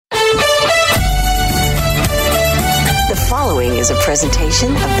following is a presentation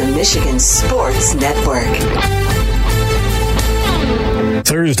of the Michigan Sports Network.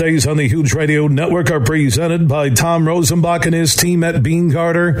 Thursdays on the Huge Radio Network are presented by Tom Rosenbach and his team at Bean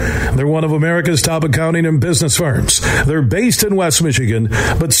Carter. They're one of America's top accounting and business firms. They're based in West Michigan,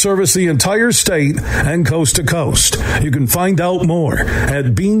 but service the entire state and coast to coast. You can find out more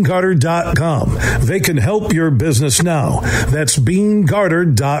at beancarter.com. They can help your business now. That's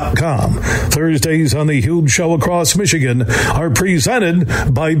beancarter.com. Thursdays on the Huge Show across Michigan are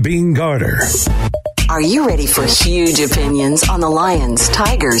presented by Bean Carter. Are you ready for huge opinions on the Lions,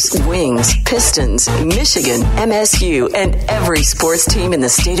 Tigers, Wings, Pistons, Michigan, MSU, and every sports team in the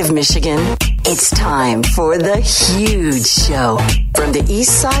state of Michigan? It's time for The Huge Show. From the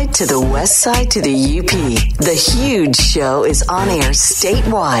east side to the west side to the UP, The Huge Show is on air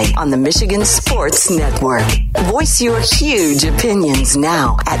statewide on the Michigan Sports Network. Voice your huge opinions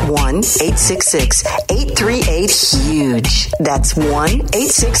now at 1-866-838-HUGE. That's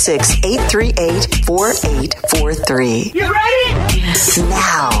 1-866-838-4843. You ready?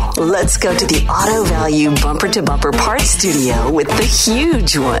 Now, let's go to the Auto Value Bumper to Bumper Parts Studio with the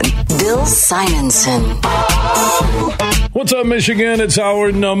huge one, Bill Simonson. What's up, Michigan? It's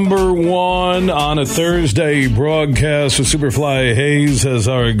hour number 1 on a Thursday broadcast with Superfly Hayes as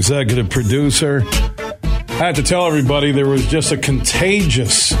our executive producer. I had to tell everybody there was just a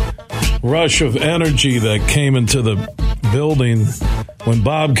contagious rush of energy that came into the building when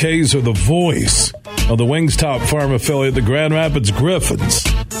Bob Kaser, the voice of the Wings Top Farm affiliate, the Grand Rapids Griffins,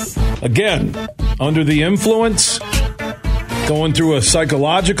 again, under the influence, going through a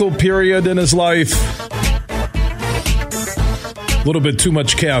psychological period in his life, a little bit too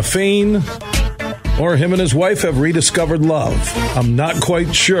much caffeine, or him and his wife have rediscovered love. I'm not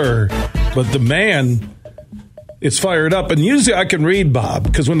quite sure, but the man is fired up. And usually I can read Bob,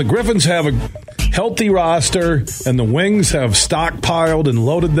 because when the Griffins have a healthy roster and the Wings have stockpiled and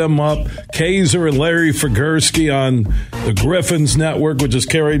loaded them up, Kaser and Larry Figursky on the Griffins Network, which is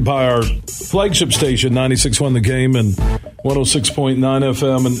carried by our flagship station, 96.1 The Game and 106.9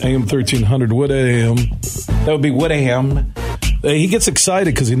 FM and AM 1300 Wood AM. That would be Wood AM. He gets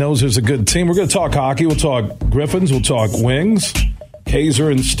excited because he knows there's a good team. We're going to talk hockey. We'll talk Griffins. We'll talk Wings.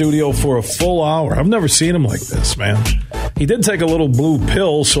 Kaser in studio for a full hour. I've never seen him like this, man. He did take a little blue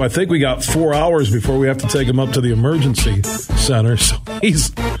pill, so I think we got 4 hours before we have to take him up to the emergency center. So he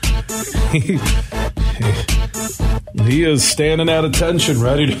is standing at attention,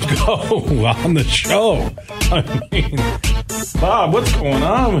 ready to go on the show. I mean, Bob, what's going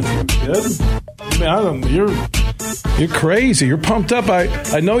on with you, kid? I mean, you're crazy. You're pumped up.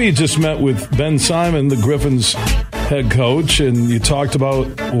 I know you just met with Ben Simon, the Griffins head coach, and you talked about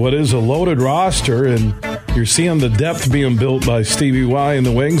what is a loaded roster, and you're seeing the depth being built by Stevie Y and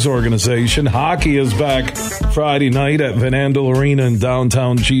the Wings organization. Hockey is back Friday night at Van Andel Arena in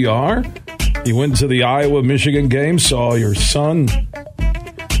downtown GR. You went to the Iowa-Michigan game, saw your son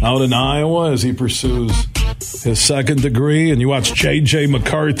out in Iowa as he pursues his second degree, and you watched J.J.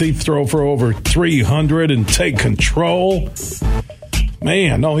 McCarthy throw for over 300 and take control.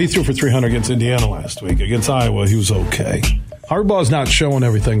 Man, no, he threw for 300 against Indiana last week. Against Iowa, he was okay. Harbaugh's not showing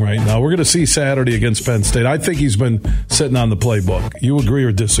everything right now. We're going to see Saturday against Penn State. I think he's been sitting on the playbook. You agree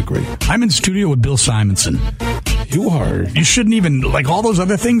or disagree? I'm in studio with Bill Simonson. You are. You shouldn't even, like, all those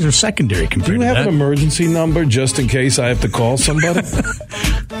other things are secondary compared to that. Do you have an emergency number just in case I have to call somebody?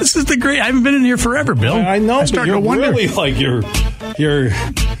 This is the great, I haven't been in here forever, Bill. I know, but you're really like you're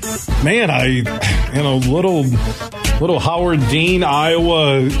man, little Howard Dean,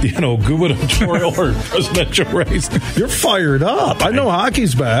 Iowa, gubernatorial or presidential race. You're fired up. I know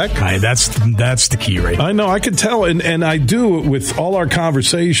hockey's back. That's the key, right? I know. I can tell, and I do with all our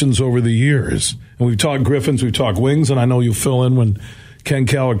conversations over the years. And we've talked Griffins, we've talked Wings, and I know you fill in when Ken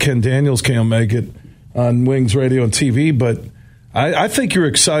Cal or Ken Daniels can't make it on Wings Radio and TV, but I think you're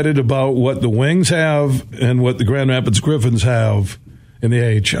excited about what the Wings have and what the Grand Rapids Griffins have in the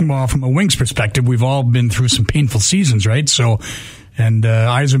AHL. Well, from a Wings perspective, we've all been through some painful seasons, right? So, and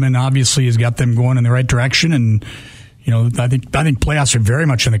Yzerman obviously has got them going in the right direction, and I think playoffs are very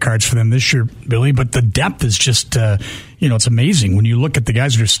much in the cards for them this year, Billy. But the depth is just, it's amazing when you look at the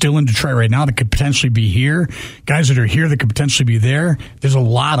guys that are still in Detroit right now that could potentially be here, guys that are here that could potentially be there. There's a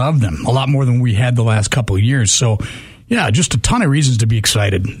lot of them, a lot more than we had the last couple of years. So, yeah, just a ton of reasons to be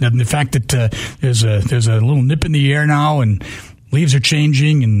excited. And the fact that there's a little nip in the air now, and leaves are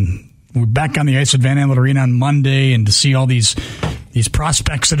changing, and we're back on the ice at Van Andel Arena on Monday, and to see all these these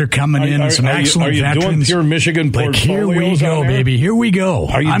prospects that are coming in, some excellent veterans. Are you doing pure Michigan portfolios? Here we go, baby. Here we go.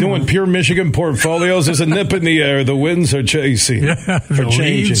 Are you doing pure Michigan portfolios? There's a nip in the air. The winds are chasing. Yeah,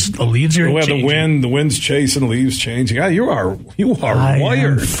 the leaves are changing. The wind's chasing, leaves changing. Yeah, you are I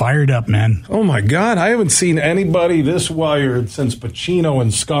wired. am fired up, man. Oh, my God. I haven't seen anybody this wired since Pacino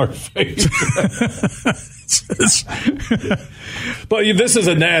and Scarface. But this is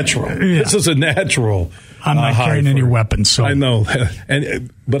a natural. Yeah. This is a natural. I'm not carrying any weapons, so I know.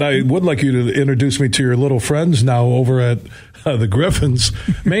 But I would like you to introduce me to your little friends now over at the Griffins.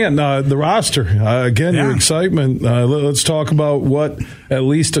 Man, the roster again. Your excitement. Let's talk about what, at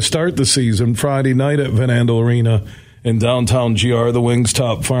least to start the season, Friday night at Van Andel Arena in downtown GR, the Wings'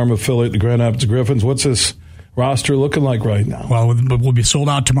 top farm affiliate, the Grand Rapids Griffins. What's this roster looking like right now? Well, we'll be sold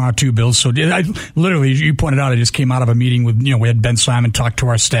out tomorrow too, Bill. So literally, you pointed out, I just came out of a meeting with, we had Ben Simon talk to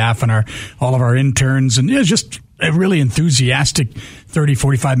our staff and all of our interns, and it was just a really enthusiastic 30,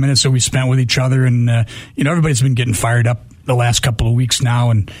 45 minutes that we spent with each other. And, everybody's been getting fired up the last couple of weeks now,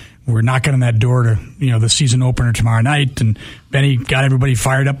 and we're knocking on that door to, the season opener tomorrow night. And Benny got everybody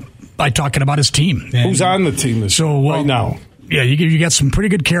fired up by talking about his team. And who's on the team right now? Yeah, you got some pretty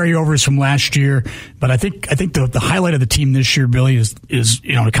good carryovers from last year, but I think the highlight of the team this year, Billy, is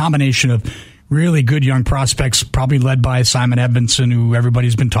a combination of really good young prospects, probably led by Simon Edvinsson, who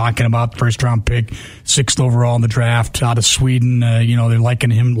everybody's been talking about, first round pick, 6th overall in the draft out of Sweden. They're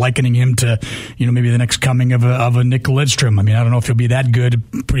likening him to maybe the next coming of a Nick Lidstrom. I mean, I don't know if he'll be that good.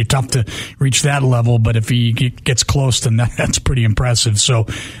 Pretty tough to reach that level, but if he gets close, then that's pretty impressive. So,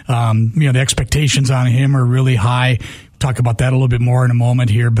 the expectations on him are really high. Talk about that a little bit more in a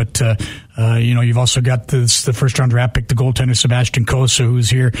moment here, but you've also got the first round draft pick, the goaltender Sebastian Kaser, who's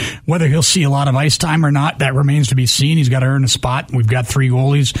here. Whether he'll see a lot of ice time or not, that remains to be seen. He's got to earn a spot. We've got 3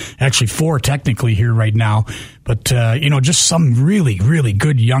 goalies, actually 4 technically here right now. But just some really, really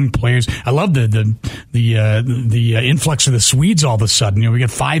good young players. I love the influx of the Swedes all of a sudden. We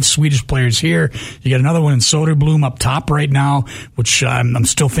got 5 Swedish players here. You got another one in Soderblom up top right now, which I'm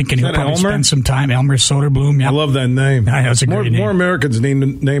still thinking he'll probably spend some time. Elmer Soderblom. Yep. I love that name. That's a great name. More Americans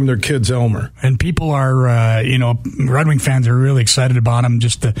name their kids Elmer. And people are, Red Wing fans are really excited about him.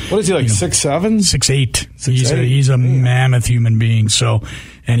 What is he, like 6'7"? 6'8". He's a mammoth human being. So,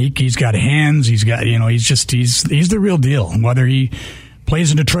 and he's got hands. He's got, he's the real deal. Whether he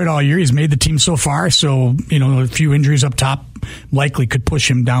plays in Detroit all year, he's made the team so far. So, a few injuries up top likely could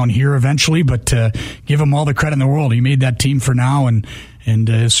push him down here eventually. But give him all the credit in the world. He made that team for now, and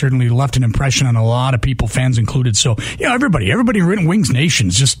certainly left an impression on a lot of people, fans included. So, everybody in Wings Nation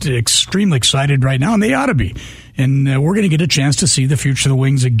is just extremely excited right now, and they ought to be. And we're going to get a chance to see the future of the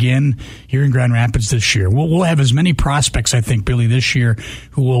Wings again here in Grand Rapids this year. We'll have as many prospects, I think, Billy, this year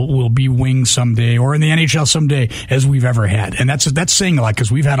who will be Wings someday or in the NHL someday as we've ever had. And that's saying a lot, because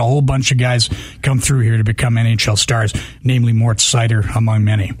we've had a whole bunch of guys come through here to become NHL stars, namely Mort Seider among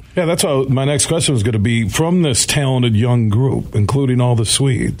many. Yeah, that's how my next question was going to be. From this talented young group, including all the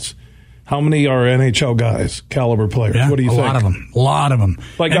Swedes, how many are NHL guys, caliber players? Yeah, what do you think? A lot of them.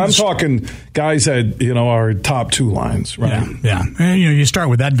 Like, I'm talking guys that, are top 2 lines, right? Yeah. And, you start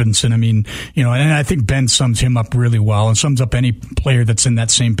with Edvinsson. I mean, and I think Ben sums him up really well and sums up any player that's in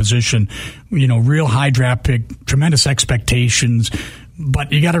that same position. Real high draft pick, tremendous expectations.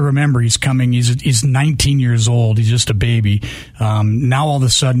 But you got to remember, he's coming. He's 19 years old. He's just a baby. Now all of a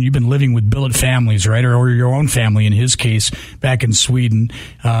sudden, you've been living with billet families, right, or your own family in his case, back in Sweden.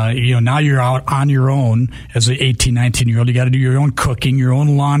 Now you're out on your own as an 18, 19-year-old. You got to do your own cooking, your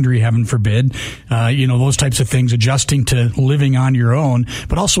own laundry, heaven forbid. Those types of things. Adjusting to living on your own,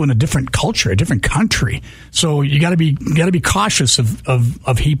 but also in a different culture, a different country. So you got to be cautious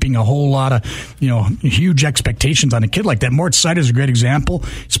of heaping a whole lot of huge expectations on a kid like that. Mort Seider is a great example.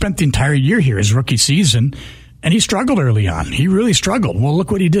 Spent the entire year here, his rookie season, and he struggled early on. He really struggled. Well,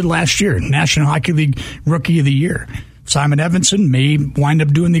 look what he did last year. National Hockey League Rookie of the Year. Simon Edvinsson may wind up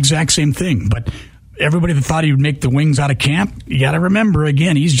doing the exact same thing, but everybody that thought he would make the Wings out of camp, you got to remember,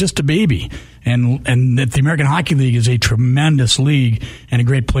 again, he's just a baby. And that the American Hockey League is a tremendous league and a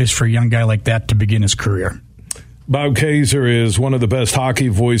great place for a young guy like that to begin his career. Bob Kaser is one of the best hockey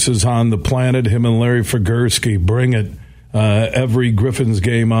voices on the planet. Him and Larry Figursky bring it. Every Griffins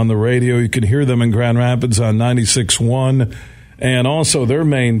game on the radio. You can hear them in Grand Rapids on 96.1. And also their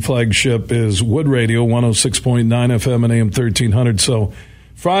main flagship is Wood Radio, 106.9 FM and AM 1300. So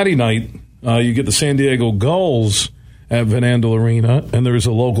Friday night, you get the San Diego Gulls at Van Andel Arena, and there's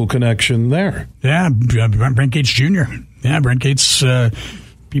a local connection there. Yeah, Brent Gates Jr. Yeah, Brent Gates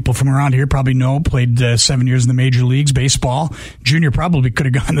people from around here probably know, played 7 years in the major leagues, baseball. Junior probably could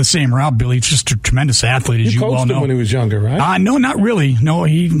have gone the same route. Billy's just a tremendous athlete, as you well know. You coached him when he was younger, right? No, not really. No,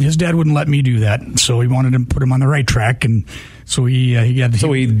 his dad wouldn't let me do that, so he wanted to put him on the right track, and so he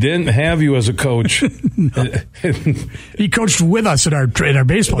didn't have you as a coach. He coached with us at our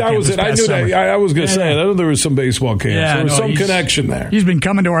baseball camp. That was it. I knew that. I was going to say, I know there was some baseball camps. Yeah, there was some connection there. He's been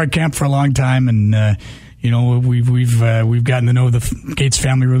coming to our camp for a long time, and we've gotten to know the Gates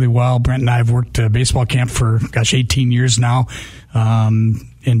family really well. Brent and I have worked baseball camp for 18 years now.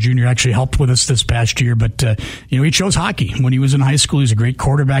 And Junior actually helped with us this past year, but he chose hockey when he was in high school. He was a great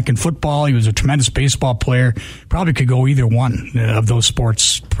quarterback in football. He was a tremendous baseball player. Probably could go either one of those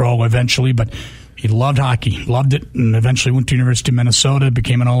sports pro eventually, but he loved hockey, loved it, and eventually went to University of Minnesota,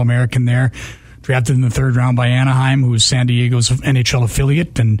 became an All-American there. Drafted in the third round by Anaheim, who is San Diego's NHL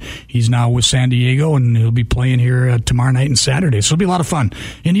affiliate, and he's now with San Diego, and he'll be playing here tomorrow night and Saturday. So it'll be a lot of fun.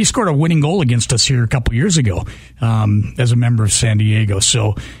 And he scored a winning goal against us here a couple years ago as a member of San Diego.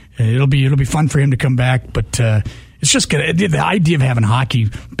 So it'll be fun for him to come back. But it's just good. The idea of having hockey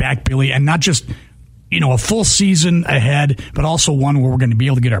back, Billy, and not just a full season ahead, but also one where we're going to be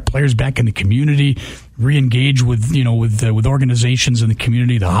able to get our players back in the community, re-engage with organizations in the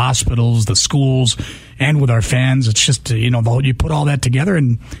community, the hospitals, the schools, and with our fans. It's just you put all that together,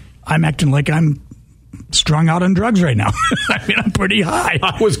 and I'm acting like I'm strung out on drugs right now. I mean, I'm pretty high.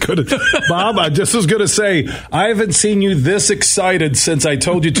 Bob, I just was going to say, I haven't seen you this excited since I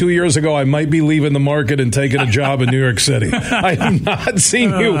told you 2 years ago I might be leaving the market and taking a job in New York City. I have not seen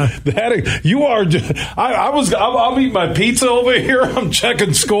you that. You are. I'll eat my pizza over here. I'm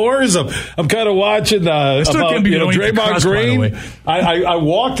checking scores. I'm kind of watching about Draymond Green. I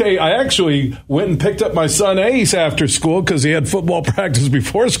walked. I actually went and picked up my son Ace after school because he had football practice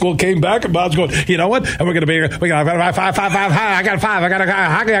before school. Came back and Bob's going, you know what? And we're going to be here. We got five. I got five. I got a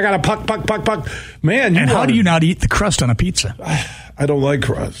hockey. I got a puck. Man, how do you not eat the crust on a pizza? I don't like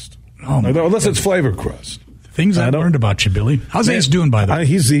crust. Unless it's flavored crust. Things I learned about you, Billy. How's Ace doing, by the way?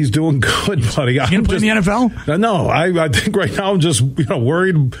 He's doing good, buddy. You going to play in the NFL? No, I think right now I'm just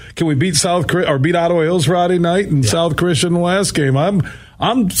worried. Can we beat beat Ottawa Hills Friday night and South Christian the last game?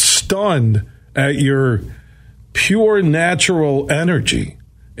 I'm stunned at your pure natural energy.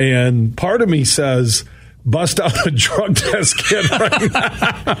 And part of me says, bust out a drug test kit right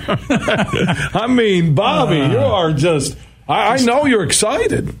now. I mean, Bobby, you are just... I know you're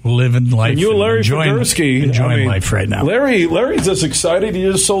excited. Living life. And you and Larry enjoying life right now. Larry's just excited. He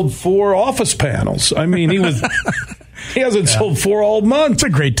just sold 4 office panels. I mean, he hasn't sold 4 all month. It's a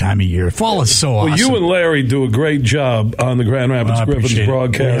great time of year. Fall is so awesome. You and Larry do a great job on the Grand Rapids Griffins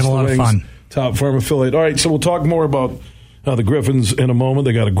broadcast. We had a lot of fun. Top Farm affiliate. All right, so we'll talk more about the Griffins in a moment.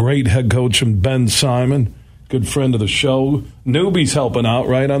 They got a great head coach in Ben Simon, good friend of the show. Newby's helping out,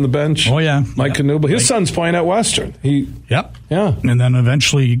 right, on the bench? Oh, yeah. Mike Knuble. His son's playing at Western. Yep. Yeah. And then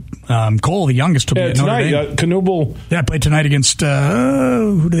eventually Cole, the youngest, will be at Notre Dame. Knuble. Yeah, played tonight against,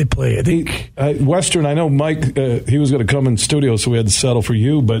 who do they play? I think. Western, I know Mike, he was going to come in studio, so we had to settle for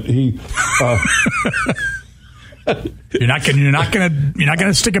you, but he... You're not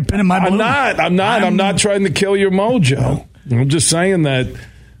gonna stick a pin in my balloon. I'm not trying to kill your mojo. I'm just saying that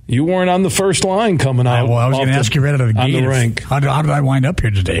you weren't on the first line coming out. Well, I was going to ask you right out of the gate. On the rink. How did I wind up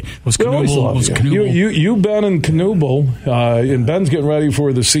here today? Was Knuble? You, Ben, and Knuble, and Ben's getting ready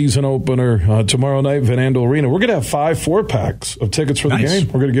for the season opener tomorrow night, Vanandel Arena. We're going to have 5 4-packs of tickets for the game.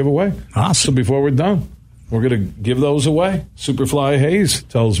 We're going to give away. Awesome. So before we're done, we're going to give those away. Superfly Hayes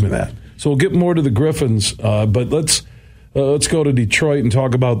tells me that. So we'll get more to the Griffins, but let's go to Detroit and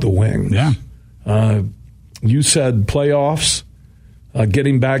talk about the Wings. Yeah. You said playoffs.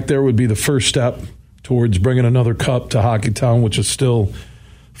 Getting back there would be the first step towards bringing another cup to Hockeytown, which is still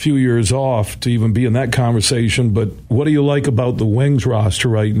a few years off to even be in that conversation. But what do you like about the Wings roster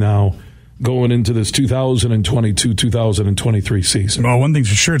right now going into this 2022-2023 season? Well, one thing's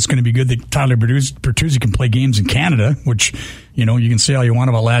for sure, it's going to be good that Tyler Bertuzzi can play games in Canada, which, you can say all you want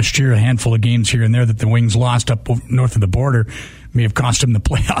about last year, a handful of games here and there that the Wings lost up north of the border may have cost him the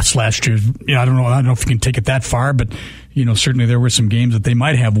playoffs last year. I don't know if you can take it that far, but certainly there were some games that they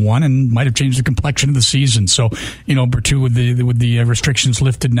might have won and might have changed the complexion of the season. So, Bertu with the restrictions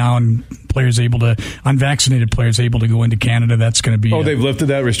lifted now and unvaccinated players able to go into Canada, that's going to be. They've lifted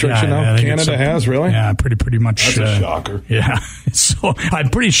that restriction now? Canada has, really? Yeah, pretty much. That's a shocker. Yeah. So I'm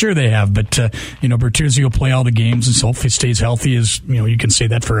pretty sure they have, but, Bertuzzi will play all the games and so hopefully stays healthy as, you can say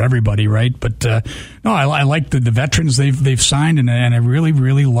that for everybody, right? But, no, I like the veterans they've signed and I really,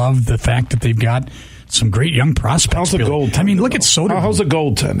 really love the fact that they've got some great young prospects. How's the goaltending? I mean, look at Soderberg. How's the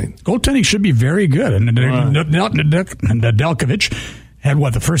goaltending? Goaltending should be very good. And Nedeljkovic Had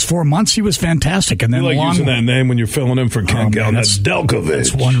the first 4 months he was fantastic, and then you using that name when you're filling in for Ken Gell. That's Delkovich.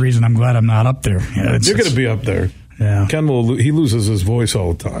 That's one reason I'm glad I'm not up there. Yeah, you're going to be up there. Yeah. Ken he loses his voice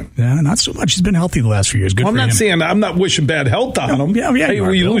all the time. Yeah, not so much. He's been healthy the last few years. Good. I'm not wishing bad health on him. Yeah, hey,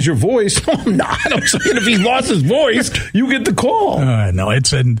 when you lose your voice, no, I'm not. I'm saying if he lost his voice, you get the call. No,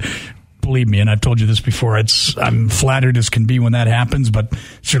 believe me, and I've told you this before, I'm flattered as can be when that happens, but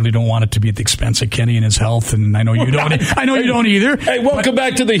certainly don't want it to be at the expense of Kenny and his health, and I know you don't. You don't either. Hey, welcome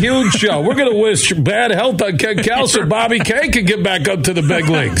back to the Huge Show. We're going to wish bad health on Ken Kaser. Bobby K can get back up to the big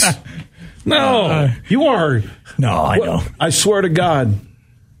leagues. No, you are. No, I know. I swear to God,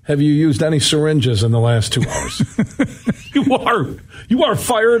 have you used any syringes in the last 2 hours? You are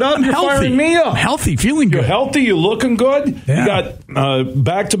fired up. You're firing me up. I'm healthy, feeling good. You're healthy. You're looking good. Yeah. You got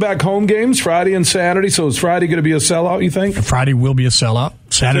back-to-back home games, Friday and Saturday. So is Friday going to be a sellout, you think? Friday will be a sellout.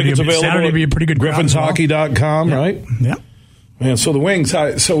 Saturday will be a pretty good crowd. GriffinsHockey.com, right? Yeah. Man, so the Wings,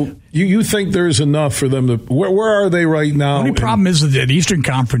 so you think there's enough for them to... Where are they right now? The only problem is that the Eastern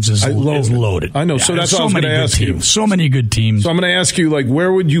Conference is loaded. I know, so that's what I was going to ask you. So many good teams. So I'm going to ask you,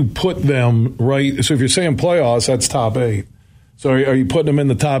 where would you put them right... So if you're saying playoffs, that's top 8. So are you putting them in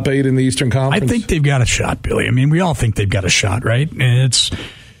the top 8 in the Eastern Conference? I think they've got a shot, Billy. I mean, we all think they've got a shot, right? And it's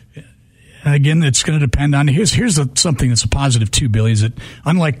going to depend on... Here's something that's a positive, too, Billy, is that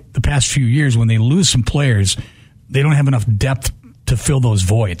unlike the past few years, when they lose some players... They don't have enough depth to fill those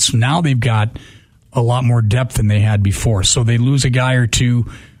voids. Now they've got a lot more depth than they had before. So they lose a guy or two,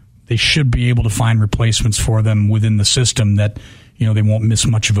 they should be able to find replacements for them within the system that, they won't miss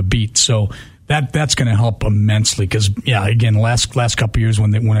much of a beat. So that's going to help immensely because, again, last couple of years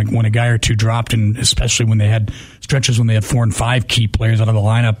when a guy or two dropped, and especially when they had stretches when they had 4 and 5 key players out of the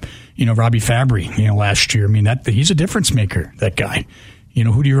lineup, Robbie Fabry, last year. I mean, he's a difference maker, that guy.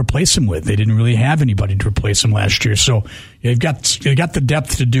 Who do you replace him with? They didn't really have anybody to replace him last year. So they've got the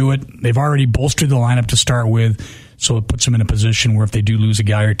depth to do it. They've already bolstered the lineup to start with. So it puts them in a position where if they do lose a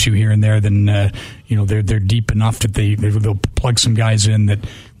guy or two here and there, then, they're deep enough that they'll plug some guys in that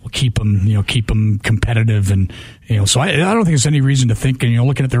will keep them competitive. And, so I don't think there's any reason to think, and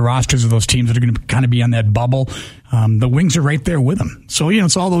looking at the rosters of those teams that are going to kind of be on that bubble, the Wings are right there with them. So,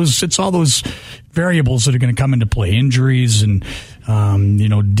 it's all those variables that are going to come into play, injuries and,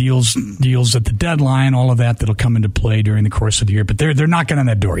 deals at the deadline, all of that'll come into play during the course of the year. But they're knocking on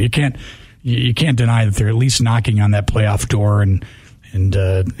that door. You can't deny that they're at least knocking on that playoff door, and in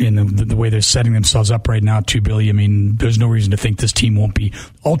the way they're setting themselves up right now, too, Billy. I mean, there's no reason to think this team won't be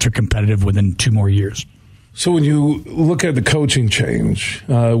ultra competitive within 2 more years. So when you look at the coaching change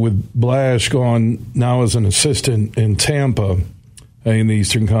with Blash gone now as an assistant in Tampa in the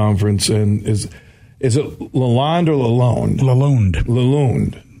Eastern Conference, and is it Lalonde or Lalonde? Lalonde.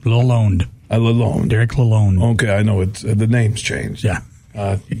 Lalonde. Derek Lalonde. Okay, I know the name's changed. Yeah.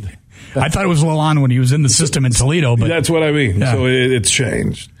 I thought it was Lalonde when he was in the system in Toledo, but that's what I mean. Yeah. So it's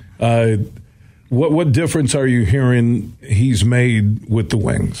changed. What difference are you hearing he's made with the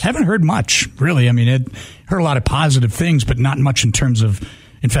Wings? Haven't heard much, really. I mean, heard a lot of positive things, but not much in terms of.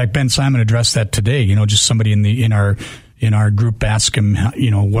 In fact, Ben Simon addressed that today. Just somebody in our group asked him,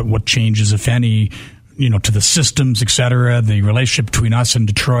 what changes, if any, to the systems, et cetera. The relationship between us and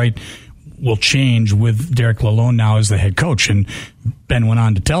Detroit will change with Derek Lalonde now as the head coach. And Ben went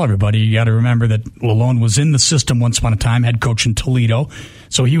on to tell everybody, you got to remember that Lalonde was in the system once upon a time, head coach in Toledo.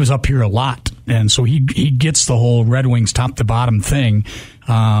 So he was up here a lot. And so he gets the whole Red Wings top to bottom thing.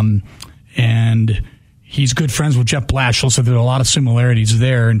 And he's good friends with Jeff Blashill, so there are a lot of similarities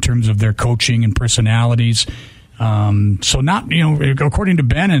there in terms of their coaching and personalities. So not, according to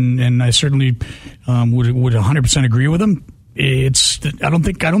Ben, and I certainly would 100% agree with him. I don't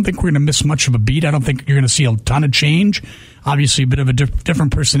think we're going to miss much of a beat. I don't think you're going to see a ton of change. Obviously, a bit of a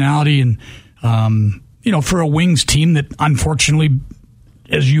different personality, and for a Wings team that unfortunately,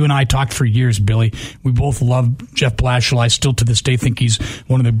 as you and I talked for years, Billy, we both love Jeff Blashill. I still to this day think he's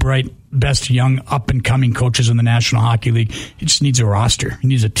one of the best young up and coming coaches in the National Hockey League. He just needs a roster. He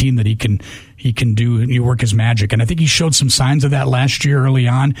needs a team that he can do and work his magic. And I think he showed some signs of that last year early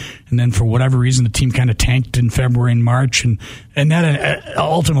on. And then for whatever reason, the team kind of tanked in February and March, and that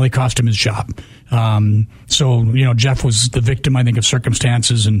ultimately cost him his job. So Jeff was the victim, I think, of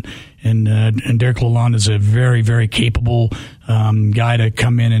circumstances, and Derek Lalonde is a very, very capable guy to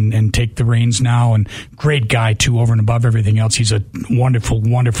come in and take the reins now, and great guy too, over and above everything else. He's a wonderful,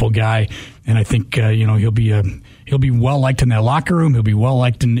 wonderful guy, and I think he'll be well liked in that locker room. He'll be well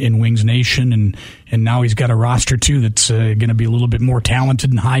liked in Wings Nation, and now he's got a roster too that's going to be a little bit more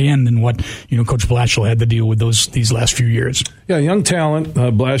talented and high end than what Coach Blashill had to deal with these last few years. Yeah, young talent.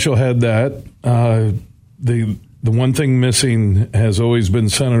 Blashill had that. the one thing missing has always been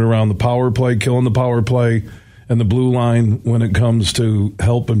centered around the power play, killing the power play, and the blue line when it comes to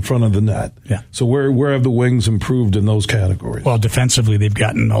help in front of the net. Yeah. So where have the Wings improved in those categories? Well, defensively, they've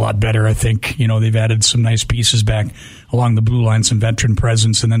gotten a lot better, I think. They've added some nice pieces back along the blue line, some veteran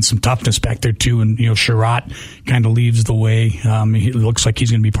presence, and then some toughness back there, too. And, Sherratt kind of leads the way. He looks like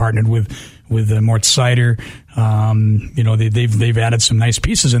he's going to be partnered with Mort Seider. They've added some nice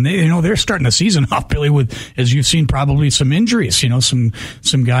pieces, and they're starting the season off, Billy, with, as you've seen, probably some injuries. Some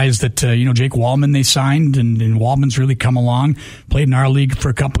guys that Jake Wallman they signed, and Wallman's really come along. Played in our league for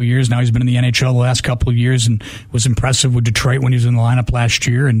a couple of years. Now he's been in the NHL the last couple of years, and was impressive with Detroit when he was in the lineup last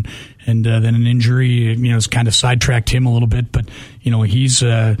year. And then an injury, has kind of sidetracked him a little bit. But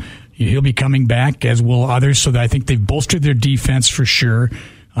he'll be coming back, as will others. So that I think they've bolstered their defense for sure.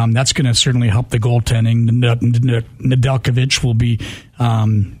 That's going to certainly help the goaltending. Nedeljkovic will be,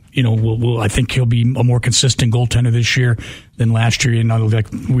 I think he'll be a more consistent goaltender this year than last year. Like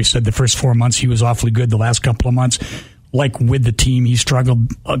we said, the first 4 months he was awfully good. The last couple of months, like with the team, he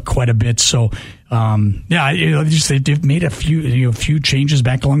struggled quite a bit. So, they've made a few changes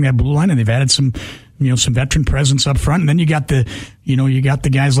back along that blue line, and they've added some veteran presence up front. And then you got the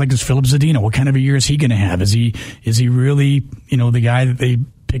guys like Philip Zadina. What kind of a year is he going to have? Is he really, the guy that they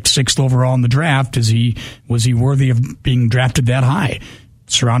picked 6th overall in the draft? Was he worthy of being drafted that high?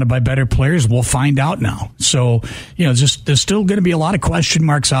 Surrounded by better players, we'll find out now. So, there's still going to be a lot of question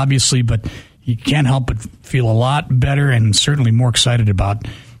marks, obviously, but you can't help but feel a lot better and certainly more excited about,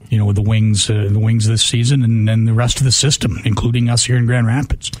 with the Wings this season and the rest of the system, including us here in Grand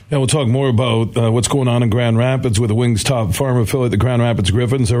Rapids. Yeah, we'll talk more about what's going on in Grand Rapids with the Wings' top farm affiliate, the Grand Rapids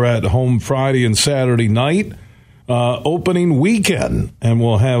Griffins. Are at home Friday and Saturday night, opening weekend, and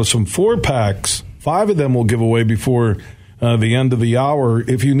we'll have some 4-packs. 5 of them we'll give away before the end of the hour.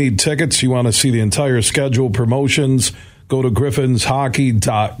 If you need tickets, you want to see the entire schedule, promotions, go to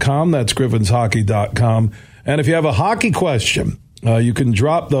griffinshockey.com. That's griffinshockey.com. And if you have a hockey question, you can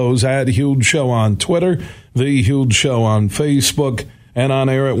drop those at Huge Show on Twitter, The Huge Show on Facebook, and on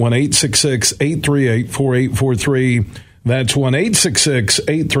air at 1-866-838-4843. That's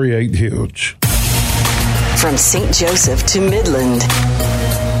 1-866-838-HUGE. From St. Joseph to Midland,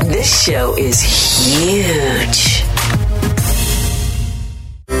 this show is huge.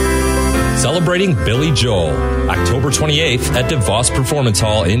 Celebrating Billy Joel, October 28th at DeVos Performance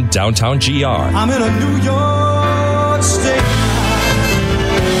Hall in downtown GR. I'm in a New York State.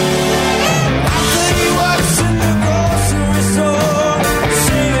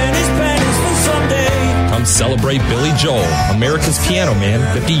 Come celebrate Billy Joel, America's Piano Man,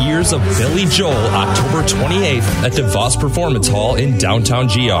 50 years of Billy Joel, October 28th at DeVos Performance Hall in downtown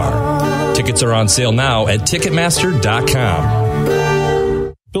GR. Tickets are on sale now at Ticketmaster.com.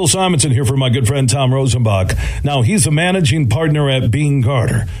 Bill Simonson here for my good friend Tom Rosenbach. Now, he's a managing partner at Bean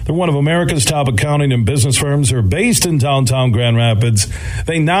Carter. They're one of America's top accounting and business firms. They're based in downtown Grand Rapids.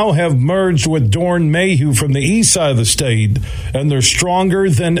 They now have merged with Dorn Mayhew from the east side of the state, and they're stronger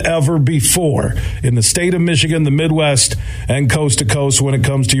than ever before in the state of Michigan, the Midwest, and coast to coast when it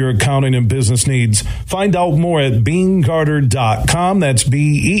comes to your accounting and business needs. Find out more at beancarter.com. That's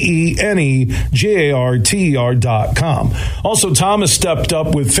BEENEGARTR.com. Also, Tom has stepped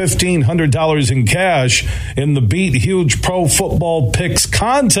up with $1,500 in cash in the Beat Huge Pro Football Picks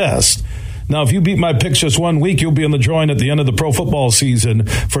contest. Now, if you beat my picks just 1 week, you'll be in the drawing at the end of the pro football season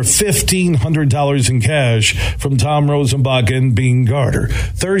for $1,500 in cash from Tom Rosenbach and Bean Carter.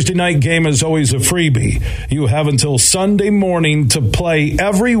 Thursday night game is always a freebie. You have until Sunday morning to play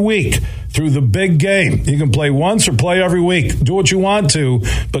every week through the big game. You can play once or play every week. Do what you want to,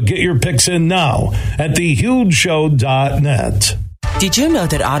 but get your picks in now at thehugeshow.net. Did you know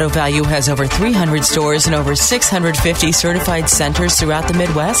that Auto Value has over 300 stores and over 650 certified centers throughout the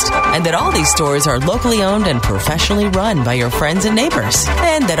Midwest? And that all these stores are locally owned and professionally run by your friends and neighbors?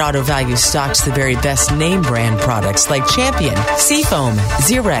 And that Auto Value stocks the very best name brand products like Champion, Seafoam,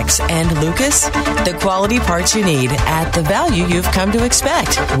 Xerox, and Lucas? The quality parts you need at the value you've come to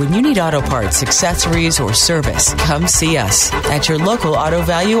expect. When you need auto parts, accessories, or service, come see us at your local Auto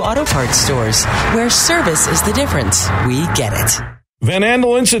Value Auto Parts stores, where service is the difference. We get it. Van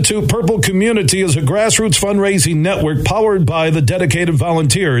Andel Institute Purple Community is a grassroots fundraising network powered by the dedicated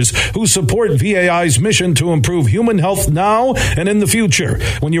volunteers who support VAI's mission to improve human health now and in the future.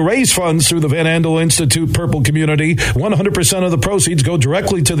 When you raise funds through the Van Andel Institute Purple Community, 100% of the proceeds go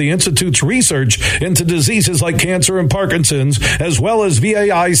directly to the Institute's research into diseases like cancer and Parkinson's, as well as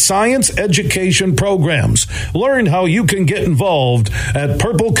VAI's science education programs. Learn how you can get involved at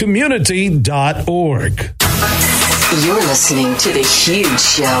purplecommunity.org. You're listening to The Huge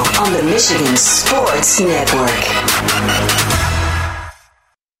Show on the Michigan Sports Network.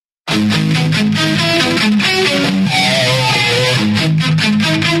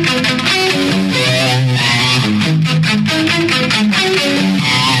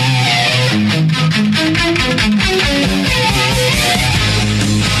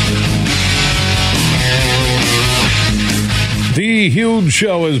 The Huge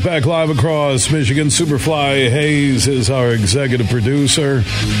Show is back live across Michigan. Superfly Hayes is our executive producer.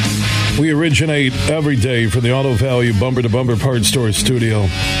 We originate every day from the Auto Value Bumper to Bumper Parts Store studio.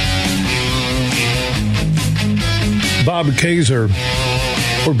 Bob Kaser,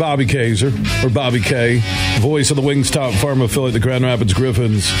 or Bobby Kaser, or Bobby K, voice of the Wingstop Farm affiliate, the Grand Rapids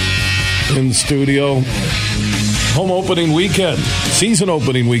Griffins, in studio. Home opening weekend, season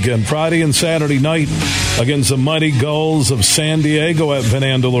opening weekend, Friday and Saturday night against the Mighty Gulls of San Diego at Van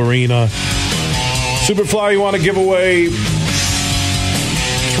Andel Arena. Superfly, you want to give away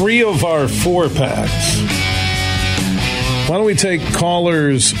 3 of our 4-packs. Why don't we take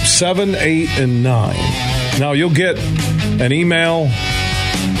callers 7, 8, and 9? Now, you'll get an email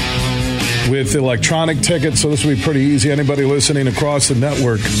with electronic tickets, so this will be pretty easy. Anybody listening across the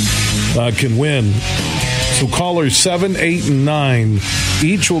network can win. So callers 7, 8, and 9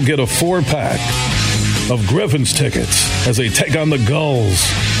 each will get a 4-pack of Griffins tickets as they take on the Gulls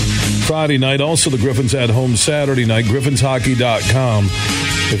Friday night. Also, the Griffins at home Saturday night, griffinshockey.com.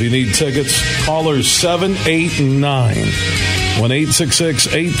 If you need tickets, callers 7, 8, and 9.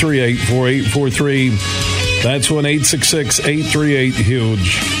 1-866-838-4843. That's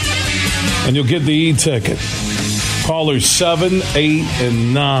 1-866-838-HUGE. And you'll get the e-ticket. Callers 7, 8,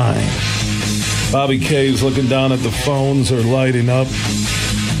 and 9. Bobby K is looking down at the phones. Are lighting up.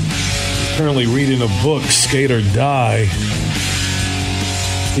 Currently reading a book, Skate or Die.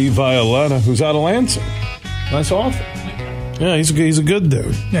 Steve Violetta, who's out of Lansing. Nice offer. Yeah, he's a good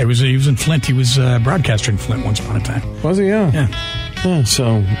dude. Yeah, he was in Flint. He was a broadcaster in Flint once upon a time. Was he? Yeah.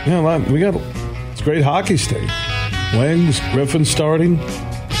 So, we got it's a great hockey state. Wings, Griffin starting.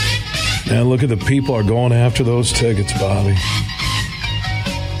 And look at the people are going after those tickets, Bobby.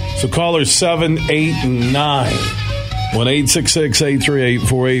 So callers 7, 8, and 9.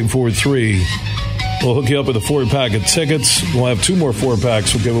 1-866-838-4843. We'll hook you up with a 4-pack of tickets. We'll have 2 more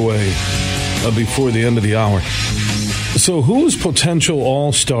 4-packs we'll give away before the end of the hour. So who's potential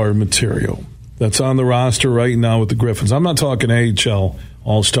all-star material that's on the roster right now with the Griffins? I'm not talking AHL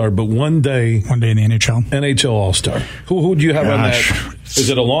all-star, but one day in the NHL. NHL all-star. Who do you have on that? Is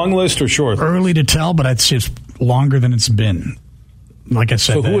it a long list or short? Early to tell, but I'd say it's longer than it's been. Like I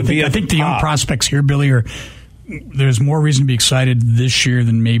said, so I think the young prospects here, Billy, there's more reason to be excited this year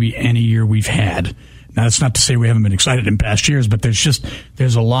than maybe any year we've had. Now, that's not to say we haven't been excited in past years, but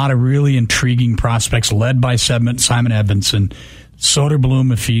there's a lot of really intriguing prospects led by Simon Evans and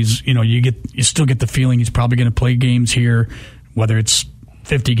Soderblom. If he's, you still get the feeling he's probably going to play games here, whether it's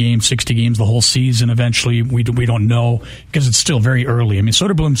 50 games, 60 games, the whole season eventually. We don't know because it's still very early. I mean,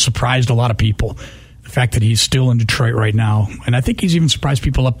 Soderblom surprised a lot of people. The fact that he's still in Detroit right now, and I think he's even surprised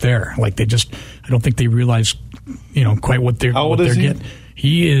people up there. Like I don't think they realize, quite what they're getting.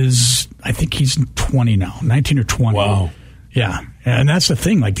 He is, I think he's 20 now, 19 or 20. Wow. Yeah, and that's the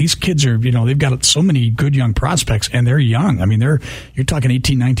thing. Like these kids are, they've got so many good young prospects, and they're young. I mean, you're talking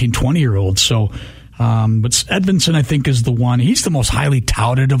 18, 19, 20-year-olds. So, but Edvinsson, I think, is the one. He's the most highly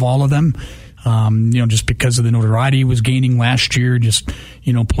touted of all of them. Just because of the notoriety he was gaining last year, just,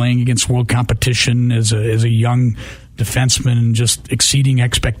 playing against world competition as a young defenseman and just exceeding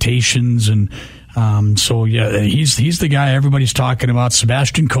expectations. And, he's the guy everybody's talking about.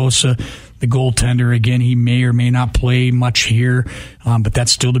 Sebastian Kaser, the goaltender. Again, he may or may not play much here, but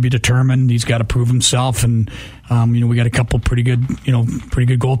that's still to be determined. He's got to prove himself. And, we got a couple pretty good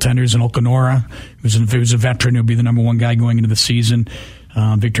goaltenders in Okanora. If he was a veteran, he'll be the number 1 guy going into the season.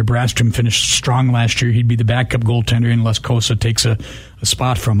 Victor Brastrom finished strong last year. He'd be the backup goaltender unless Kosa takes a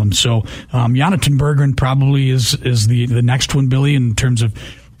spot from him. So Jonathan Berggren probably is the next one, Billy, in terms of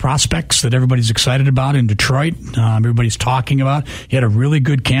prospects that everybody's excited about in Detroit. Everybody's talking about. He had a really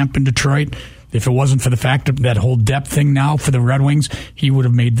good camp in Detroit. If it wasn't for the fact of that whole depth thing now for the Red Wings, he would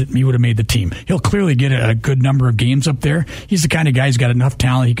have made the team. He'll clearly get a good number of games up there. He's the kind of guy who's got enough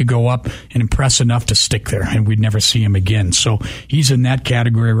talent he could go up and impress enough to stick there, and we'd never see him again. So he's in that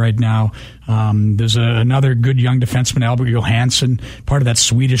category right now. There's another good young defenseman, Albert Johansson, part of that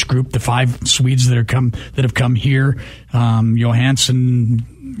Swedish group, the 5 Swedes that have come here. Johansson,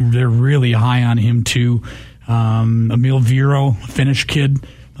 they're really high on him too. Emil Viro, Finnish kid.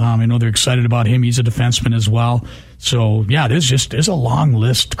 I know they're excited about him. He's a defenseman as well. So, yeah, there's a long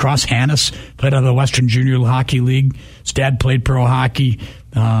list. Cross Hannes played out of the Western Junior Hockey League. His dad played pro hockey.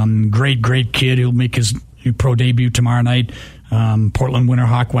 Great kid. He'll make his pro debut tomorrow night. Portland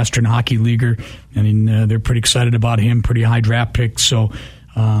Winterhawk, Western Hockey Leaguer. I mean, they're pretty excited about him. Pretty high draft pick. So,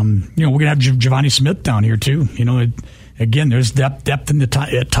 we're going to have Giovanni Smith down here, too. Again, there's depth in the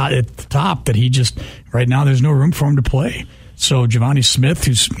at the top that he just, right now, there's no room for him to play. So Giovanni Smith,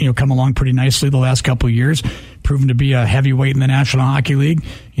 who's come along pretty nicely the last couple of years, proven to be a heavyweight in the National Hockey League.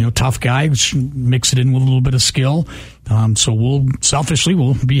 Tough guy, mix it in with a little bit of skill. So we'll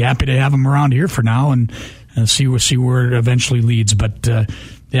be happy to have him around here for now and see where it eventually leads. But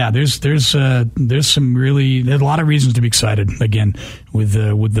there's a lot of reasons to be excited again with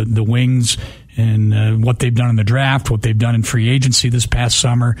the Wings and what they've done in the draft, what they've done in free agency this past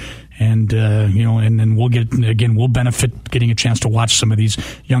summer. And, and then we'll benefit getting a chance to watch some of these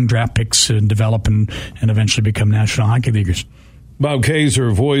young draft picks develop and eventually become National Hockey Leaguers. Bob Kaser,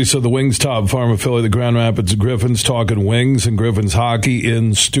 voice of the Wings top farm affiliate, the Grand Rapids Griffins, talking Wings and Griffins hockey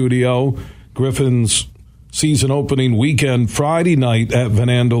in studio. Griffins season opening weekend, Friday night at Van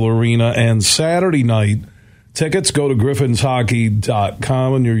Andel Arena, and Saturday night. Tickets, go to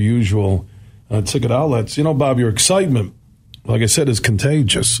griffinshockey.com and your usual ticket outlets. Bob, your excitement, like I said, is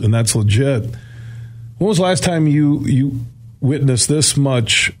contagious, and that's legit. When was the last time you witnessed this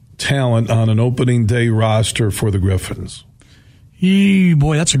much talent on an opening day roster for the Griffins?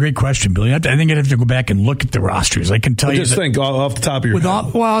 Boy, that's a great question, Billy. I think I'd have to go back and look at the rosters. I can tell you. Just think off the top of your head.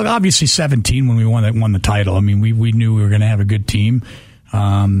 Obviously 17 when we won the title. I mean, we knew we were going to have a good team.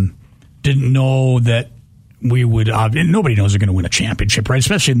 Didn't know that we would. Nobody knows they're going to win a championship, right?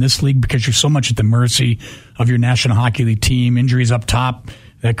 Especially in this league, because you're so much at the mercy of your National Hockey League team. Injuries up top,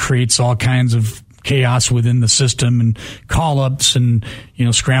 that creates all kinds of chaos within the system and call-ups and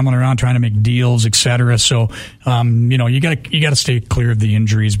scrambling around trying to make deals, etc. So you got to stay clear of the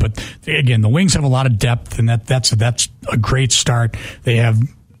injuries. But again, the Wings have a lot of depth, and that's a great start. They have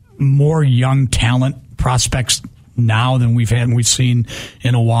more young talent prospects now than we've seen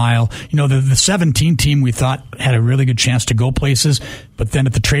in a while. The 17 team we thought had a really good chance to go places, but then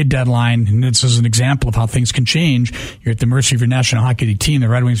at the trade deadline, and this is an example of how things can change, you're at the mercy of your National Hockey League team. The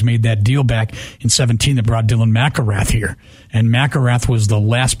Red Wings made that deal back in 17 that brought Dylan McIlrath here. And McIlrath was the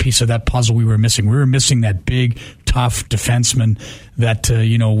last piece of that puzzle we were missing. We were missing that big, tough defenseman that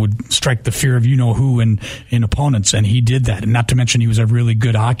would strike the fear of who in opponents, and he did that. And not to mention he was a really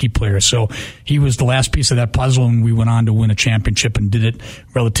good hockey player. So he was the last piece of that puzzle, and we went on to win a championship and did it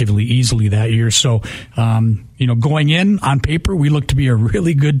relatively easily that year. So going in on paper, we look to be a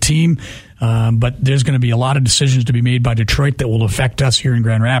really good team, but there's going to be a lot of decisions to be made by Detroit that will affect us here in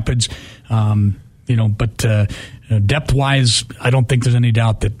Grand Rapids. Depth-wise, I don't think there's any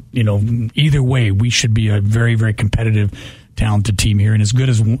doubt that, either way, we should be a very, very competitive, talented team here, and as good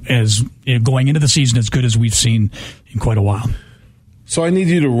as going into the season, as good as we've seen in quite a while. So I need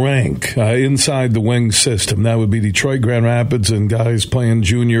you to rank inside the Wings system. That would be Detroit, Grand Rapids, and guys playing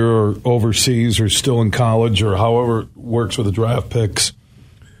junior or overseas or still in college or however it works with the draft picks.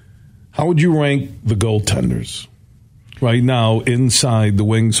 How would you rank the goaltenders right now inside the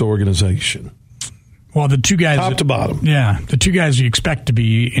Wings organization? Well, the two guys... Top to bottom. Yeah, the two guys you expect to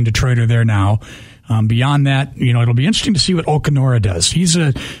be in Detroit are there now. Beyond that, it'll be interesting to see what Okanora does. He's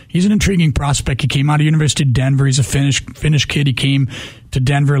an intriguing prospect. He came out of University of Denver. He's a Finnish kid. He came to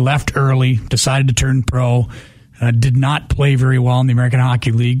Denver, left early, decided to turn pro, did not play very well in the American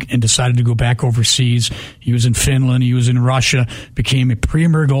Hockey League, and decided to go back overseas. He was in Finland. He was in Russia, became a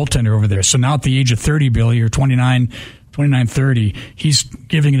premier goaltender over there. So now at the age of 30, Billy, or 29, 30, he's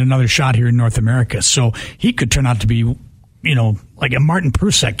giving it another shot here in North America. So he could turn out to be, like a Martin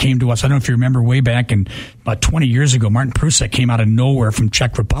Prusek came to us. I don't know if you remember way back in about 20 years ago, Martin Prusek came out of nowhere from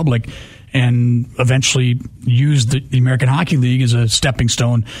Czech Republic and eventually used the American Hockey League as a stepping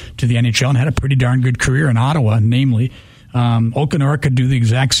stone to the NHL and had a pretty darn good career in Ottawa, namely. Okanora could do the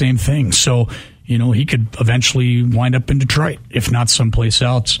exact same thing. So, he could eventually wind up in Detroit, if not someplace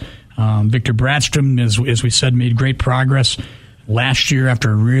else. Victor Bradstrom, as we said, made great progress last year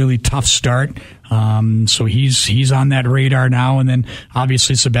after a really tough start. So he's on that radar now. And then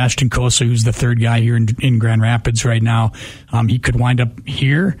obviously Sebastian Kaser, who's the third guy here in Grand Rapids right now. He could wind up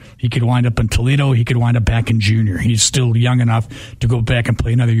here. He could wind up in Toledo. He could wind up back in junior. He's still young enough to go back and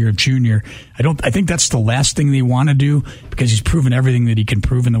play another year of junior. I think that's the last thing they want to do because he's proven everything that he can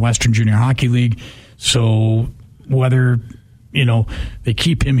prove in the Western Junior Hockey League. So whether they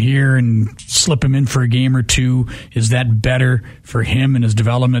keep him here and slip him in for a game or two. Is that better for him and his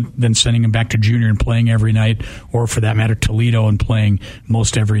development than sending him back to junior and playing every night, or for that matter, Toledo and playing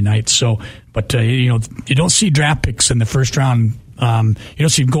most every night? So, but you don't see draft picks in the first round. You don't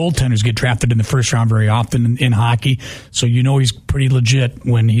see goaltenders get drafted in the first round very often in hockey. So he's pretty legit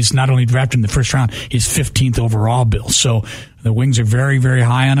when he's not only drafted in the first round, he's 15th overall, Bill. So the Wings are very, very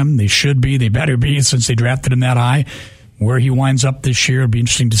high on him. They should be. They better be, since they drafted him that high. Where he winds up this year will be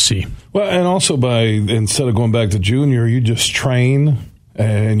interesting to see. Well, and also instead of going back to junior, you just train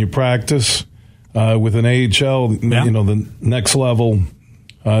and you practice with an AHL, the next level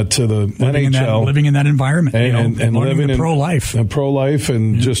to the NHL. Living in that environment. And living the pro life. Pro life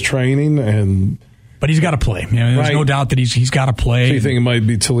and just training. But he's got to play. There's no doubt that he's got to play. So you think it might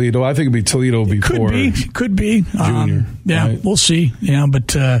be Toledo? I think it'd be Toledo before. Could be. Junior. Right? We'll see.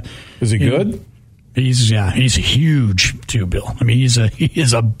 But is he good? He's huge too, Bill. I mean, he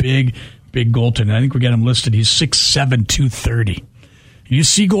is a big goaltender. I think we got him listed. He's 6'7", 230. You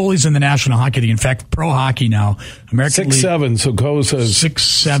see goalies in the National Hockey League. In fact, pro hockey now, American 6'7", so Kaser says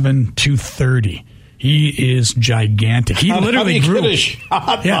 6'7", 230. He is gigantic. He literally grew. Get a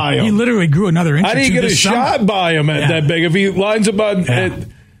shot by him? He literally grew another inch. How do you get a shot by him that big? If he lines up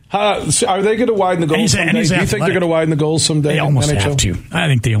on. Are they going to widen the goals someday? Do you think they're going to widen the goals someday? They almost have to. I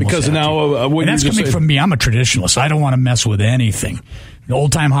think they almost because have now, to. And that's coming from me. I'm a traditionalist. I don't want to mess with anything.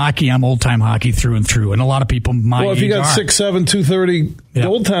 Old-time hockey, I'm old-time hockey through and through. And a lot of people my age are. Well, if you got 6'7", 230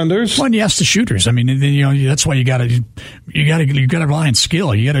 goaltenders. Well, and yes, the shooters. I mean, that's why you got to rely on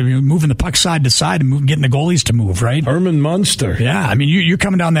skill. You got to be moving the puck side to side and getting the goalies to move, right? Herman Munster. Yeah, I mean, you're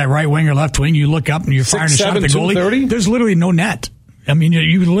coming down that right wing or left wing, you look up and you're firing a shot at the goalie. 230? There's literally no net. I mean,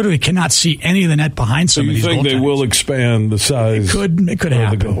 you literally cannot see any of the net behind some of these goaltenders. You think they will expand the size? It could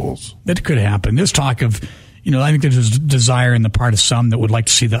happen. The goals. It could happen. There's talk of, I think there's a desire in the part of some that would like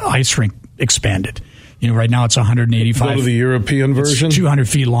to see the ice rink expanded. Right now it's 185. Go to the European version? It's 200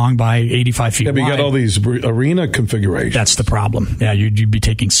 feet long by 85 feet wide. You got all these arena configurations. That's the problem. Yeah, you'd be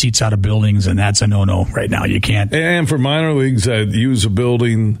taking seats out of buildings, and that's a no-no right now. You can't. And for minor leagues that use a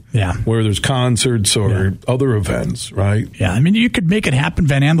building where there's concerts or other events, right? Yeah, I mean, you could make it happen.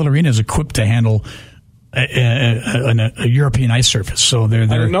 Van Andel Arena is equipped to handle a European ice surface. So they're I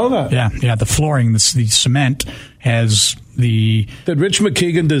didn't know that. Yeah. The flooring, the cement has the. Did Rich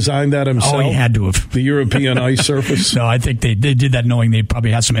McKeegan design that himself? Oh, he had to have. The European ice surface? No, I think they did that knowing they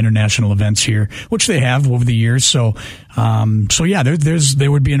probably had some international events here, which they have over the years. So yeah,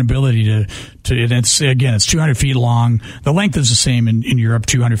 there would be an ability to and it's 200 feet long. The length is the same in Europe,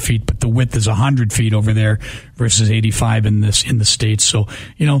 200 feet, but the width is 100 feet over there versus 85 in the States. So,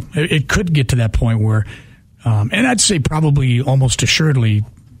 it could get to that point where, and I'd say probably almost assuredly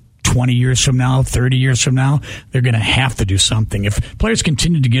 20 years from now, 30 years from now, they're going to have to do something. If players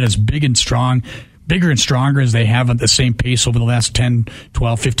continue to get as bigger and stronger as they have at the same pace over the last 10,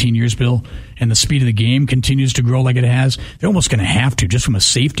 12, 15 years, Bill, and the speed of the game continues to grow like it has, they're almost going to have to, just from a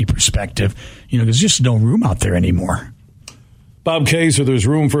safety perspective. There's just no room out there anymore. Bob Kaser, there's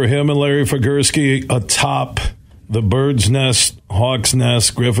room for him and Larry Figursky atop the Bird's Nest, Hawk's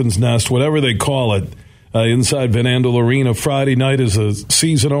Nest, Griffin's Nest, whatever they call it. Inside Van Andel Arena. Friday night is a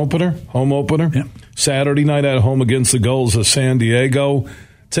season opener, home opener. Yep. Saturday night at home against the Gulls of San Diego.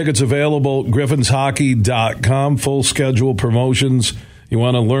 Tickets available, griffinshockey.com. Full schedule, promotions. You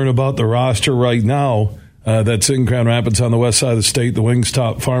want to learn about the roster right now that's in Grand Rapids on the west side of the state, the Wings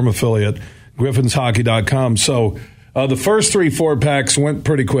Top Farm affiliate, griffinshockey.com. So the first 3 4-packs went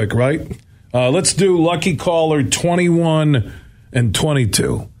pretty quick, right? Let's do lucky caller 21 and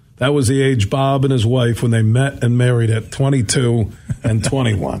 22. That was the age Bob and his wife when they met and married at 22 and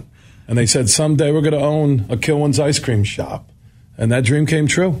 21. And they said, someday we're going to own a Kilwins ice cream shop. And that dream came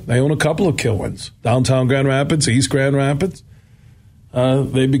true. They own a couple of Kilwins. Downtown Grand Rapids, East Grand Rapids.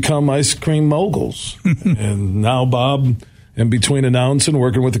 They become ice cream moguls. And now Bob, in between announcing,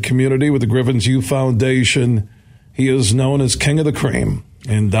 working with the community, with the Griffins Youth Foundation, he is known as King of the Cream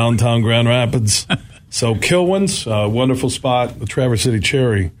in downtown Grand Rapids. So Kilwins, wonderful spot. The Traverse City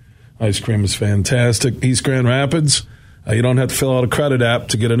Cherry ice cream is fantastic. East Grand Rapids, you don't have to fill out a credit app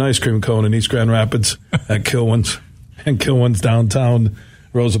to get an ice cream cone in East Grand Rapids at Kilwins. And Kilwins downtown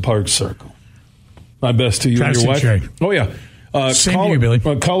Rosa Parks Circle. My best to you and your wife. Cherry. Oh, yeah. Same to you, Billy.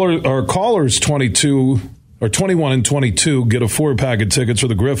 Callers 21 and 22 get a 4-pack of tickets for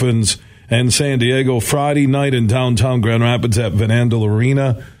the Griffins and San Diego Friday night in downtown Grand Rapids at Van Andel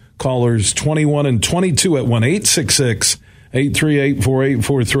Arena. Callers 21 and 22 at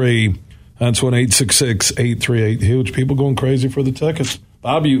 1-866-838-4843. That's 1-866-838-HUGE. People going crazy for the tickets.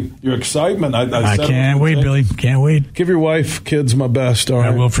 Bob, your excitement. I can't wait, Billy. Can't wait. Give your wife, kids my best. All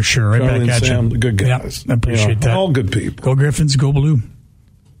right? I will for sure. Right Charlie back at Sam, you. Good guys. I appreciate that. All good people. Go Griffins, go Blue.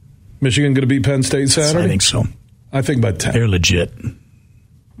 Michigan going to beat Penn State Saturday? I think so. I think by 10. They're legit.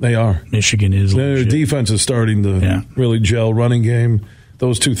 They are. Michigan is legit. Their defense is starting to really gel. Running game,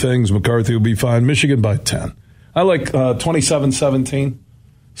 those two things, McCarthy will be fine. Michigan by 10. I like 27-17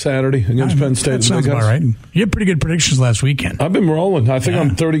 Saturday against Penn State. That sounds about right. You had pretty good predictions last weekend. I've been rolling. I think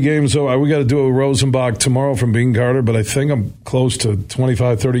I'm 30 games over. We got to do a Rosenbach tomorrow from Bean Carter, but I think I'm close to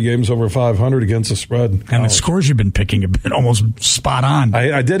 25, 30 games over 500 against the spread. And the scores you've been picking have been almost spot on.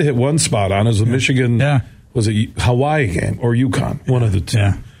 I did hit one spot on. It was a Michigan, was a Hawaii game or UConn, one of the two.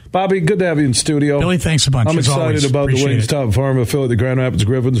 Yeah. Bobby, good to have you in studio. Billy, thanks a bunch. I'm excited about the Wings Top Farm affiliate, the Grand Rapids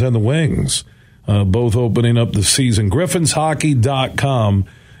Griffins and the Wings, both opening up the season. GriffinsHockey.com.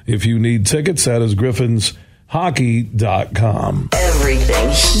 If you need tickets, that is GriffinsHockey.com. Everything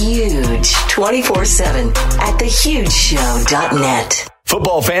huge 24/7 at thehugeshow.net.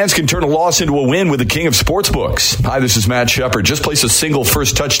 Football fans can turn a loss into a win with the king of sportsbooks. Hi, this is Matt Shepard. Just place a single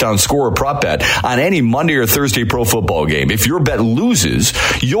first touchdown score or prop bet on any Monday or Thursday pro football game. If your bet loses,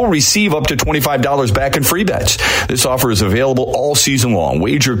 you'll receive up to $25 back in free bets. This offer is available all season long.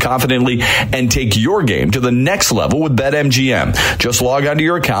 Wager confidently and take your game to the next level with BetMGM. Just log onto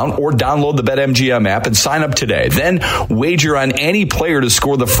your account or download the BetMGM app and sign up today. Then wager on any player to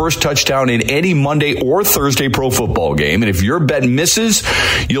score the first touchdown in any Monday or Thursday pro football game. And if your bet misses,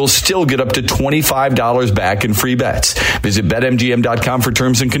 you'll still get up to $25 back in free bets. Visit BetMGM.com for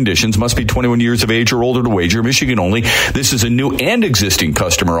terms and conditions. Must be 21 years of age or older to wager. Michigan only. This is a new and existing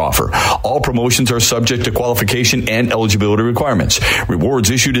customer offer. All promotions are subject to qualification and eligibility requirements. Rewards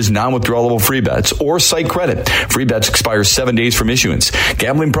issued as non-withdrawable free bets or site credit. Free bets expire 7 days from issuance.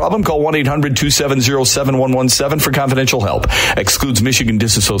 Gambling problem? Call 1-800-270-7117 for confidential help. Excludes Michigan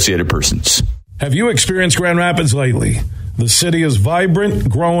disassociated persons. Have you experienced Grand Rapids lately? The city is vibrant,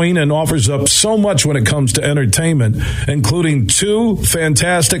 growing, and offers up so much when it comes to entertainment, including two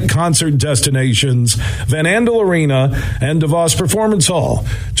fantastic concert destinations, Van Andel Arena and DeVos Performance Hall.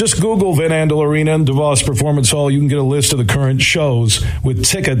 Just Google Van Andel Arena and DeVos Performance Hall. You can get a list of the current shows with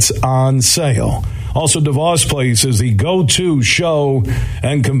tickets on sale. Also, DeVos Place is the go-to show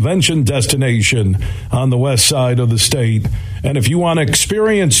and convention destination on the west side of the state. And if you want to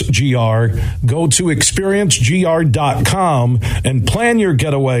experience GR, go to experiencegr.com and plan your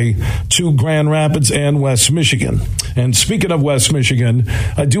getaway to Grand Rapids and West Michigan. And speaking of West Michigan,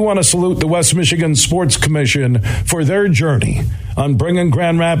 I do want to salute the West Michigan Sports Commission for their journey on bringing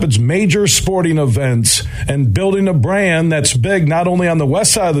Grand Rapids major sporting events and building a brand that's big not only on the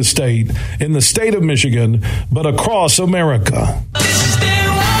west side of the state, in the state of Michigan, but across America.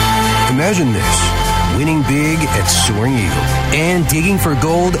 Imagine this. Winning big at Soaring Eagle and digging for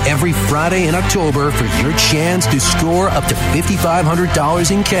gold every Friday in October for your chance to score up to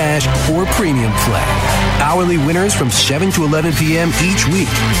 $5,500 in cash or premium play. Hourly winners from 7 to 11 p.m. each week.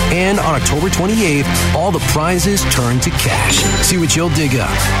 And on October 28th, all the prizes turn to cash. See what you'll dig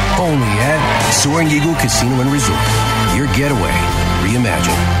up. Only at Soaring Eagle Casino and Resort. Your getaway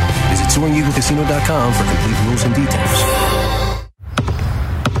reimagined. Visit SoaringEagleCasino.com for complete rules and details.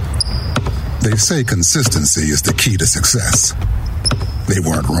 They say consistency is the key to success. They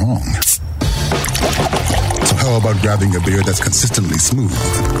weren't wrong. So how about grabbing a beer that's consistently smooth,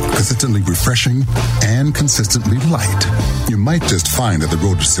 consistently refreshing, and consistently light? You might just find that the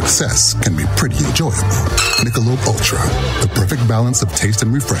road to success can be pretty enjoyable. Michelob Ultra, the perfect balance of taste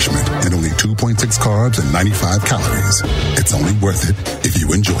and refreshment, and only 2.6 carbs and 95 calories. It's only worth it if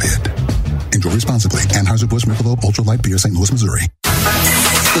you enjoy it. Enjoy responsibly. Anheuser-Busch Michelob Ultra Light Beer, St. Louis, Missouri.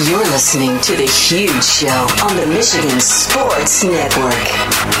 You're listening to The Huge Show on the Michigan Sports Network.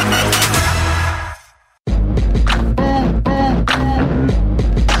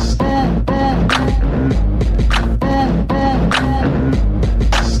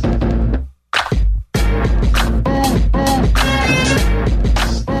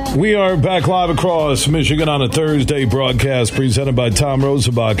 We are back live across Michigan on a Thursday broadcast presented by Tom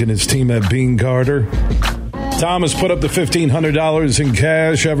Rosenbach and his team at Bean Carter. Tom has put up the $1,500 in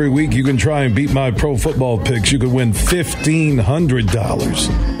cash. Every week you can try and beat my pro football picks. You could win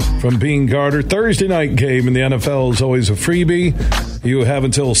 $1,500 from Bean Carter. Thursday night game in the NFL is always a freebie. You have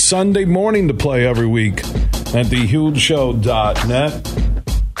until Sunday morning to play every week at thehugeshow.net.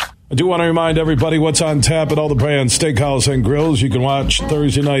 I do want to remind everybody what's on tap at all the brands steakhouse and grills. You can watch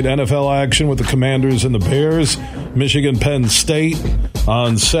Thursday night NFL action with the Commanders and the Bears. Michigan, Penn State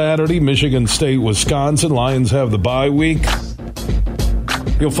on Saturday. Michigan State, Wisconsin. Lions have the bye week.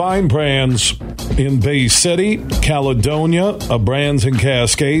 You'll find brands in Bay City, Caledonia, a Brands in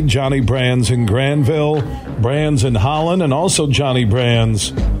Cascade, Johnny Brands in Granville, Brands in Holland, and also Johnny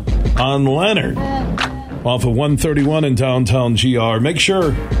Brands on Leonard off of 131 in downtown GR. Make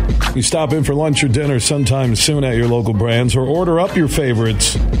sure you stop in for lunch or dinner sometime soon at your local Brands or order up your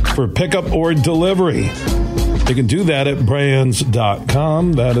favorites for pickup or delivery. You can do that at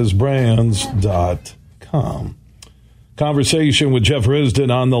brands.com. That is brands.com. Conversation with Jeff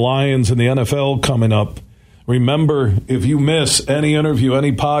Risdon on the Lions and the NFL coming up. Remember, if you miss any interview,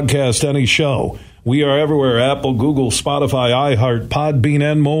 any podcast, any show, we are everywhere. Apple, Google, Spotify, iHeart, Podbean,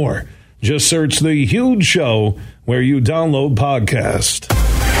 and more. Just search The Huge Show where you download podcast.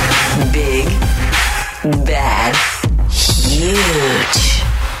 Big, bad, huge.